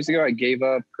 5 years ago, I gave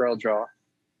up Corel Draw,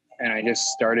 and I just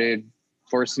started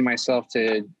forcing myself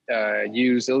to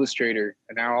use Illustrator.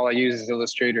 And now all I use is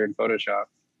Illustrator and Photoshop.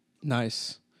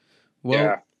 Nice.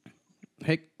 Well,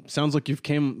 hey, sounds like you've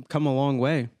come a long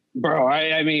way. Bro,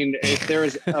 I mean, if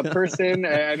there's a person,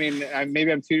 I mean,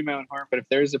 maybe I'm tooting my own horn, but if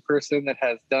there's a person that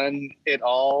has done it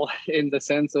all in the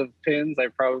sense of pins, I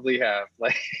probably have.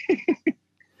 Like,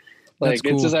 like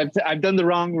cool. It's just I've done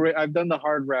the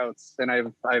hard routes, and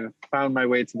I've found my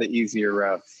way to the easier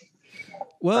routes.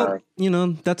 Well,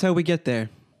 that's how we get there.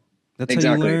 That's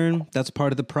exactly how you learn. That's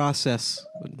part of the process.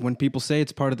 When people say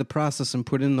it's part of the process and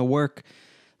put in the work,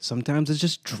 sometimes it's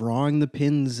just drawing the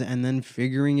pins and then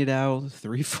figuring it out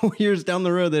 3-4 years down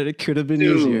the road that it could have been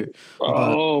easier.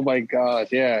 Oh my God.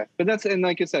 Yeah. But and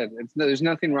like I said, there's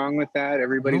nothing wrong with that.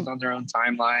 Everybody's on their own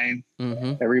timeline.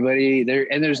 Everybody there.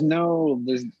 And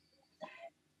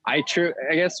I trip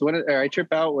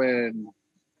out when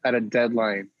at a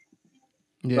deadline,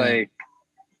 like,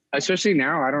 especially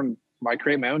now, I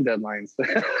create my own deadlines.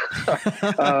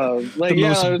 Like, the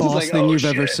most boss thing you've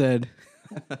ever said.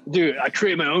 Dude, I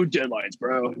create my own deadlines,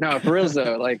 bro. No, for real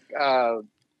though. Like,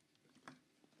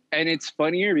 and it's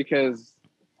funnier because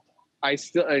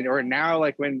now,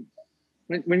 like when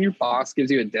your boss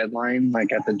gives you a deadline,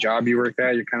 like at the job you work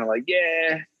at, you're kind of like,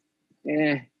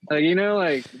 like,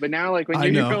 like, but now, like when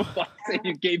you're your own boss and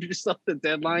you gave yourself the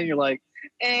deadline, you're like,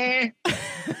 like,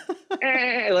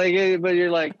 but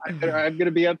you're like, I'm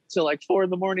gonna be up till like 4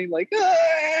 a.m, like,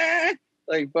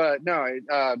 like, but no,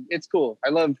 it's cool. I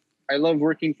love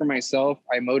working for myself.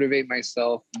 I motivate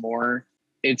myself more.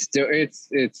 It's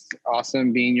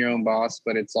awesome being your own boss,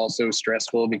 but it's also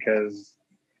stressful because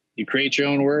you create your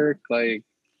own work. Like,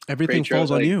 everything falls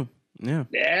on you.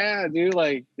 Yeah, dude.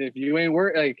 Like, if you ain't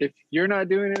if you're not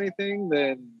doing anything,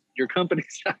 then your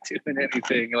company's not doing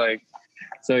anything. Like,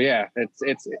 so yeah,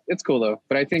 it's cool though.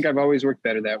 But I think I've always worked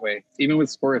better that way. Even with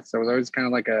sports, I was always kind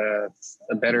of like a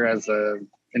better as a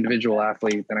individual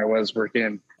athlete than I was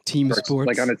working team sports,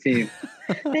 like on a team.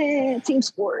 Team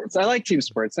sports. I like team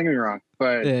sports. Don't get me wrong,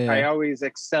 but I always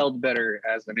excelled better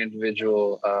as an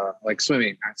individual. Like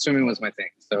swimming. Swimming was my thing.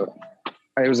 So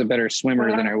I was a better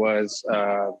swimmer than I was.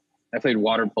 I played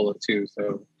water polo too.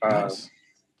 So nice.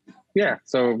 Yeah.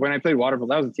 So when I played water polo,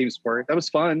 that was a team sport. That was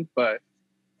fun, but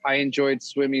I enjoyed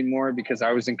swimming more because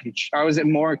I was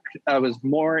more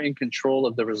in control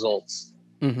of the results.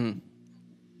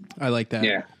 I like that.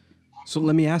 Yeah. So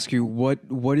let me ask you,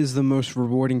 what is the most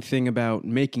rewarding thing about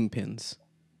making pins?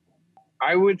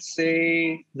 I would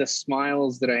say the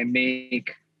smiles that I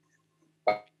make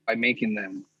by making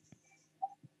them.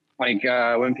 Like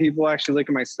when people actually look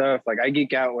at my stuff, like I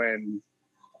geek out when,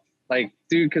 like,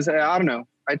 dude, because I don't know.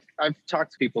 I've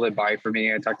talked to people that buy for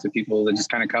me. I talk to people that just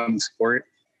kind of come support.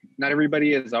 Not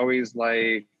everybody is always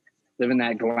like living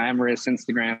that glamorous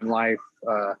Instagram life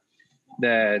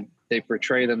that they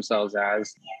portray themselves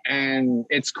as. And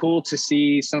it's cool to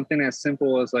see something as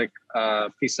simple as like a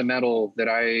piece of metal that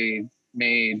I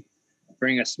made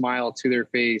bring a smile to their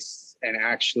face and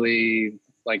actually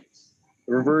like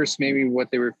reverse maybe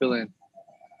what they were feeling.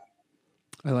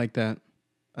 I like that.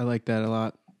 I like that a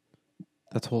lot.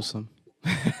 That's wholesome.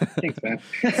 Thanks, man.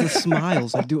 It's the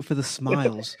smiles. I do it for the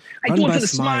smiles. I do it for the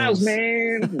smiles,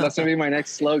 man. That's gonna be my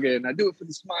next slogan. I do it for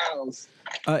the smiles.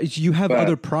 You have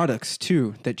other products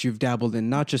too that you've dabbled in,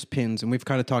 not just pins, and we've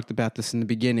kind of talked about this in the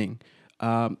beginning.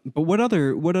 But what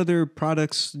other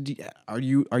products are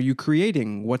you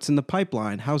creating? What's in the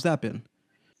pipeline? How's that been?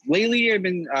 Lately, I've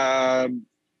been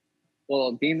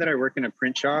well, being that I work in a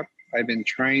print shop, I've been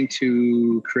trying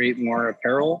to create more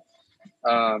apparel.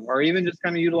 Or even just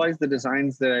kind of utilize the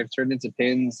designs that I've turned into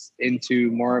pins into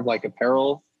more of like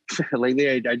apparel. Lately,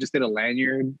 I just did a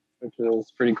lanyard, which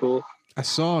was pretty cool. I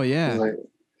saw, yeah. Like,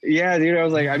 yeah, dude. I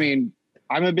was like, I mean,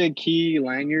 I'm a big key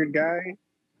lanyard guy.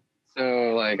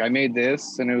 So like I made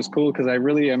this and it was cool because I've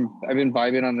been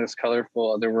vibing on this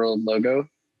colorful Otherworld logo.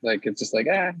 Like it's just like,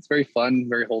 it's very fun,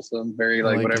 very wholesome, very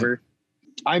like whatever. It.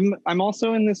 I'm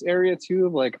also in this area too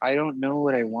of like, I don't know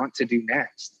what I want to do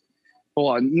next.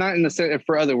 Well, not in the set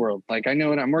for Otherworld. Like I know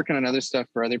what I'm working on other stuff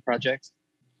for other projects,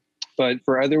 but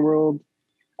for Otherworld,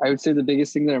 I would say the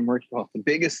biggest thing that I'm working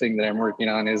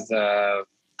on is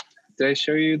did I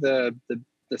show you the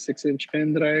 6-inch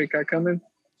pin that I got coming?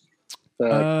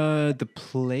 The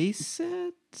play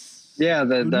sets? Yeah,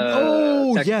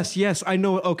 yes, I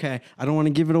know. Okay, I don't want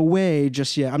to give it away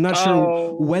just yet. I'm not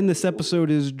sure when this episode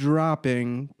is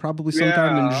dropping. Probably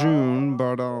sometime in June,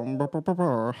 but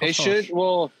it should.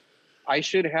 Well, I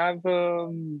should have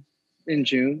in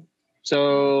June.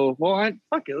 So, well,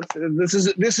 fuck it.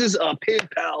 This is a Pin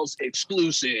Pals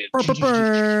exclusive.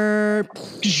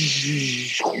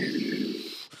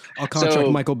 I'll contract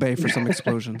Michael Bay for some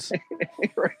explosions.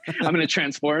 I'm gonna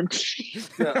transform into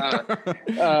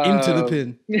the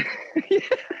pin.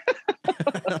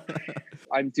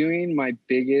 I'm doing my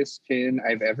biggest pin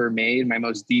I've ever made, my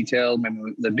most detailed,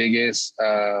 the biggest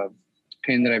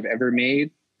pin that I've ever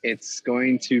made. It's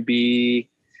going to be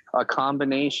a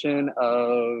combination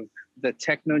of the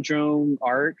Technodrome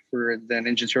art for the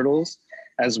Ninja Turtles,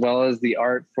 as well as the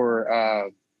art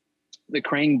for the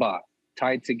Krangbot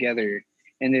tied together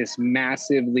in this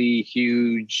massively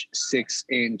huge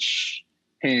 6-inch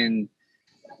pin.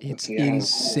 It's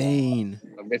insane.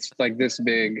 It's like this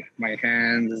big. My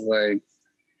hand is like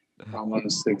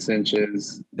almost 6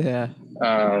 inches. Yeah.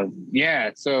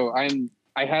 Yeah. So I've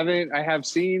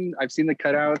seen the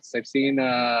cutouts.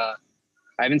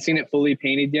 I haven't seen it fully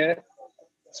painted yet.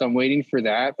 So I'm waiting for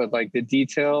that. But like the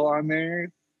detail on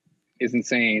there is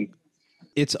insane.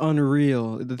 It's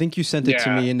unreal. I think you sent it to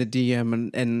me in the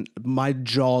DM and my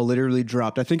jaw literally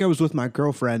dropped. I think I was with my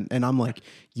girlfriend and I'm like,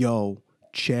 yo,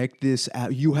 check this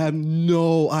out. You have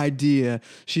no idea.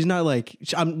 She's not like,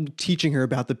 I'm teaching her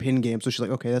about the pin game. So she's like,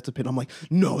 okay, that's a pin. I'm like,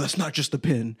 no, that's not just a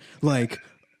pin. Like,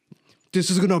 this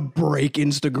is going to break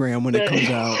Instagram when it comes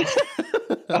out.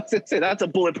 I was gonna say, that's a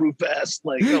bulletproof vest.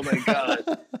 Like, oh my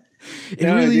God. It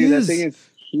really dude, is. That thing is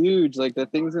huge. Like,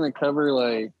 that thing's going to cover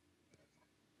like,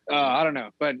 I don't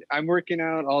know, but I'm working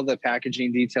out all the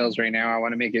packaging details right now. I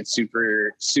want to make it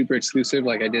super, super exclusive,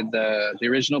 like I did the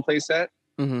original playset.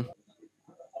 Mm-hmm.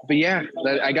 But yeah,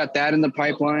 I got that in the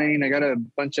pipeline. I got a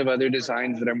bunch of other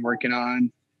designs that I'm working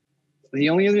on. The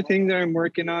only other thing that I'm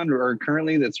working on or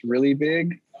currently that's really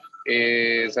big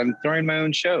is I'm throwing my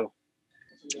own show.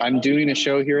 I'm doing a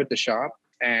show here at the shop.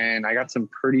 And I got some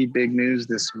pretty big news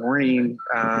this morning.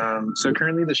 So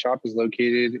currently the shop is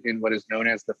located in what is known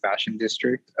as the Fashion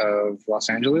District of Los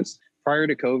Angeles. Prior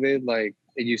to COVID, like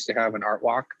it used to have an art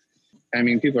walk. I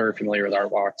mean, people are familiar with art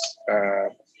walks.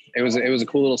 It was a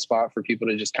cool little spot for people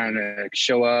to just kind of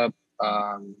show up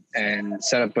and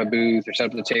set up a booth or set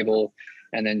up the table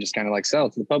and then just kind of like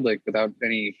sell to the public without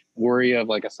any worry of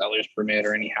like a seller's permit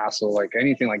or any hassle, like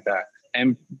anything like that.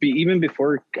 And even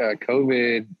before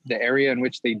COVID, the area in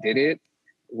which they did it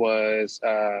was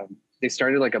they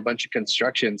started like a bunch of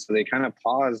construction. So they kind of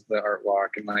paused the art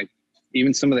walk and like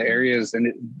even some of the areas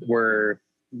where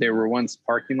there were once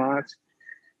parking lots,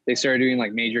 they started doing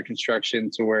like major construction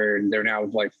to where they're now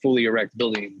like fully erect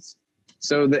buildings.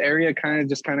 So the area kind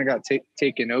of got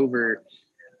taken over,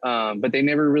 but they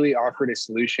never really offered a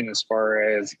solution as far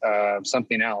as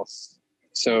something else.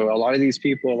 So a lot of these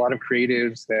people, a lot of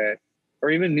creatives that,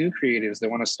 or even new creatives that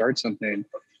want to start something,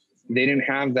 they didn't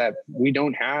have that. We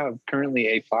don't have currently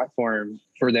a platform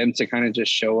for them to kind of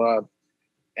just show up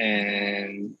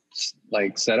and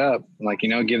like set up, like, you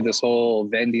know, give this whole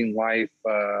vending life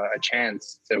a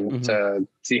chance to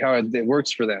see how it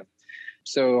works for them.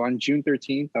 So on June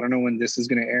 13th, I don't know when this is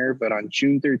going to air, but on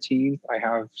June 13th,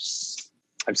 I've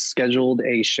scheduled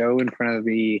a show in front of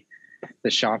the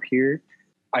shop here.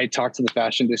 I talked to the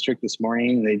fashion district this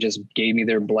morning. They just gave me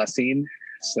their blessing.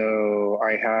 So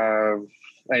I have,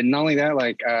 and not only that,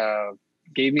 like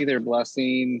gave me their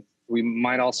blessing. We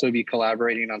might also be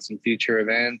collaborating on some future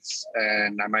events,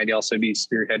 and I might also be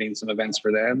spearheading some events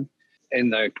for them in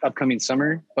the upcoming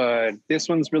summer. But this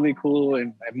one's really cool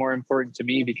and more important to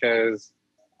me because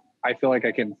I feel like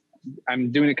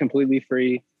I'm doing it completely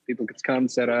free. People can come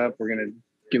set up. We're going to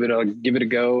give it a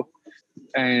go.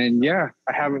 And yeah,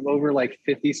 I have over like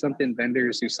 50 something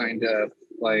vendors who signed up.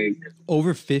 Like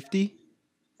over 50?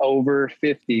 Over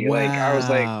 50. Wow. Like I was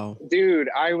like, dude,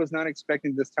 I was not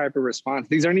expecting this type of response.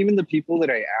 These aren't even the people that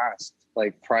I asked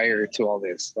like prior to all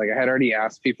this. Like I had already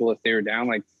asked people if they were down,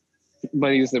 like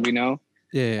buddies that we know.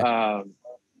 Yeah.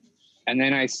 And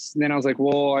then I was like,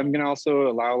 well, I'm gonna also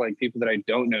allow like people that I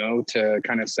don't know to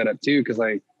kind of set up too, because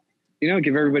like, you know,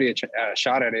 give everybody a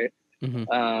shot at it.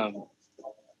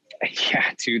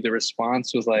 Yeah, dude, the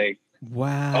response was like,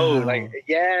 wow. Oh, like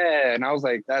yeah, and I was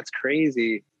like, that's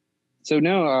crazy. So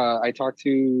no, I talked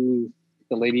to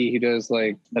the lady who does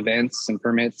like events and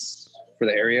permits for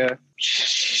the area.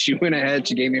 She went ahead.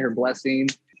 She gave me her blessing.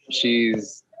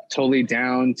 She's totally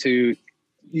down to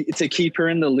keep her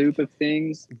in the loop of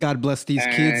things. God bless these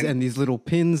kids and these little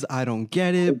pins. I don't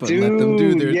get it, but dude, let them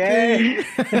do their thing.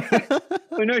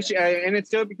 Oh, no, and it's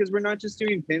dope because we're not just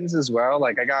doing pins as well.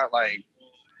 Like I got like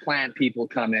plant people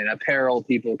come in, apparel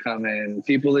people come in,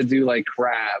 people that do like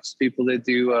crafts, people that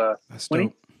do That's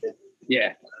dope.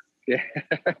 Yeah.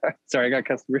 Sorry, I got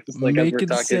customers like making as we're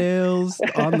talking. Sales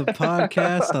on the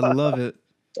podcast. I love it.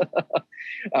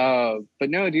 But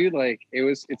no, dude, like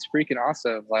it's freaking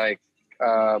awesome. Like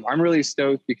I'm really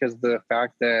stoked because of the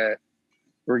fact that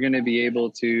we're gonna be able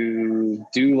to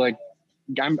do like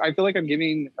I feel like I'm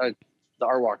giving the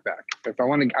art walk back. If I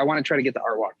want to try to get the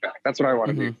art walk back. That's what I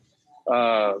want to do.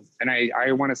 And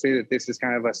I want to say that this is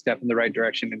kind of a step in the right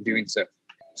direction in doing so.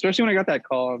 Especially when I got that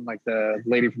call and like the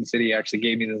lady from the city actually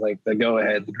gave me the go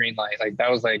ahead, the green light. Like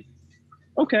that was like,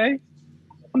 okay,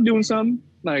 I'm doing something.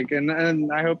 Like,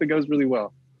 and I hope it goes really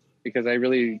well because I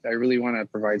really want to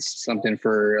provide something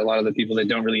for a lot of the people that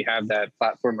don't really have that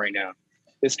platform right now.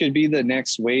 This could be the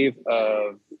next wave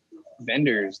of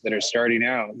vendors that are starting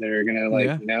out that are gonna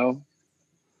like, you know,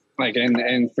 like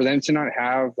and for them to not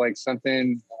have like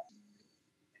something.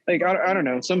 Like, I don't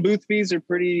know, some booth fees are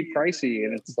pretty pricey,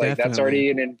 and it's like, that's already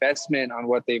an investment on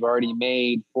what they've already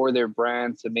made for their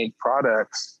brand to make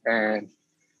products. And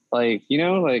like, you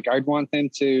know, like I'd want them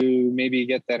to maybe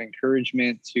get that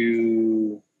encouragement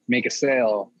to make a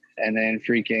sale and then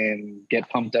freaking get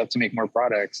pumped up to make more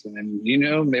products. And then, you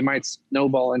know, they might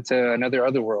snowball into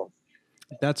another world.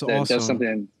 That's awesome. Does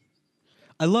something.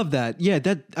 I love that. Yeah,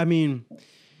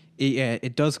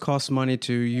 it does cost money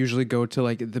to usually go to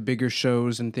like the bigger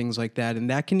shows and things like that. And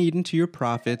that can eat into your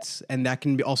profits. And that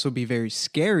can also be very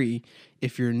scary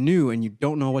if you're new and you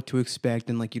don't know what to expect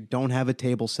and like you don't have a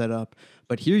table set up.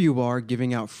 But here you are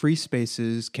giving out free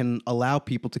spaces, can allow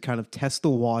people to kind of test the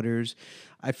waters.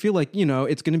 I feel like, you know,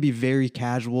 it's going to be very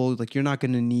casual. Like you're not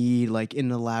going to need like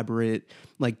an elaborate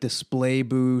like display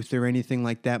booth or anything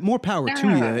like that. More power to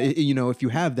you, you know, if you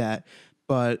have that.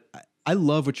 But I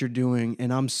love what you're doing,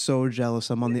 and I'm so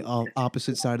jealous. I'm on the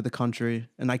opposite side of the country,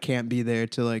 and I can't be there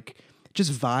to like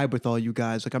just vibe with all you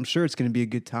guys. Like, I'm sure it's going to be a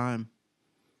good time.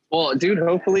 Well, dude,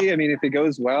 hopefully, I mean, if it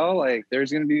goes well, like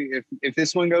there's going to be, if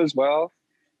this one goes well,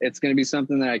 it's going to be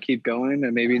something that I keep going,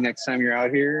 and maybe next time you're out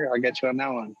here, I'll get you on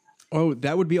that one. Oh,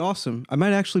 that would be awesome. I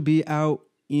might actually be out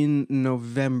in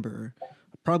November.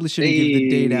 Probably shouldn't give the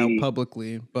date out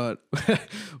publicly, but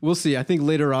we'll see. I think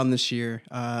later on this year,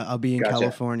 I'll be in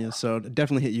California, so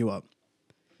definitely hit you up.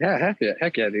 Yeah,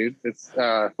 heck yeah, dude. It's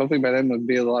hopefully by then it'll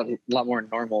be a lot more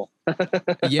normal.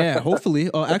 Yeah,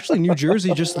 hopefully. Actually, New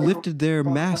Jersey just lifted their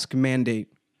mask mandate,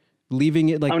 leaving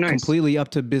it like completely up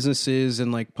to businesses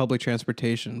and like public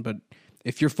transportation. But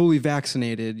if you're fully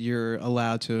vaccinated, you're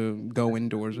allowed to go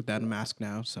indoors without a mask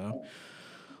now. So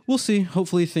we'll see.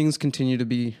 Hopefully, things continue to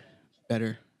be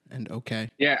better and okay.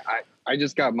 Yeah, I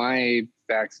just got my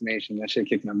vaccination. That shit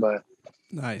kicked my butt.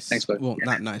 Nice. Thanks, bud. Well,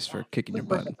 not nice for kicking your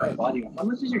butt. But... How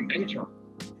much is your Megatron?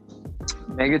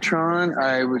 Megatron,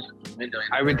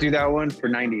 I would do that one for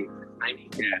 90. 90.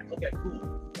 Yeah. Okay, cool.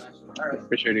 Gotcha. All right.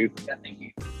 For sure, dude. Yeah, thank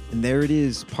you. And there it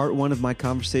is, part 1 of my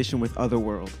conversation with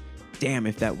Otherworld. Damn,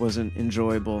 if that wasn't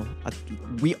enjoyable.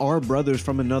 We are brothers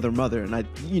from another mother,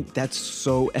 and that's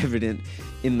so evident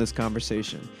in this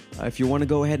conversation. If you want to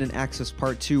go ahead and access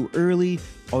part 2 early,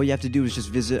 all you have to do is just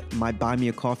visit my Buy Me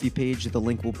a Coffee page. The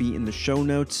link will be in the show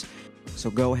notes. So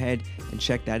go ahead and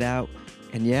check that out.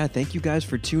 And yeah, thank you guys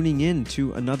for tuning in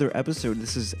to another episode.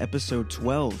 This is episode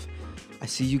 12. I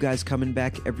see you guys coming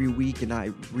back every week, and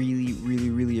I really, really,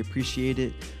 really appreciate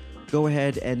it. Go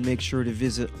ahead and make sure to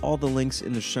visit all the links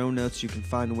in the show notes. You can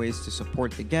find ways to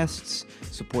support the guests,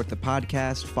 support the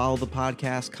podcast, follow the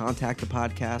podcast, contact the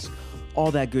podcast,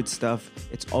 all that good stuff.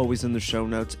 It's always in the show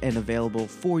notes and available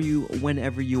for you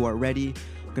whenever you are ready.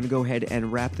 I'm going to go ahead and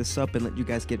wrap this up and let you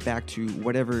guys get back to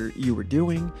whatever you were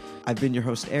doing. I've been your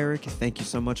host, Eric. Thank you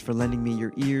so much for lending me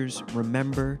your ears.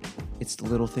 Remember, it's the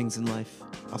little things in life.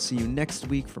 I'll see you next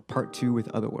week for part 2 with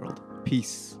Otherworld.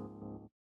 Peace.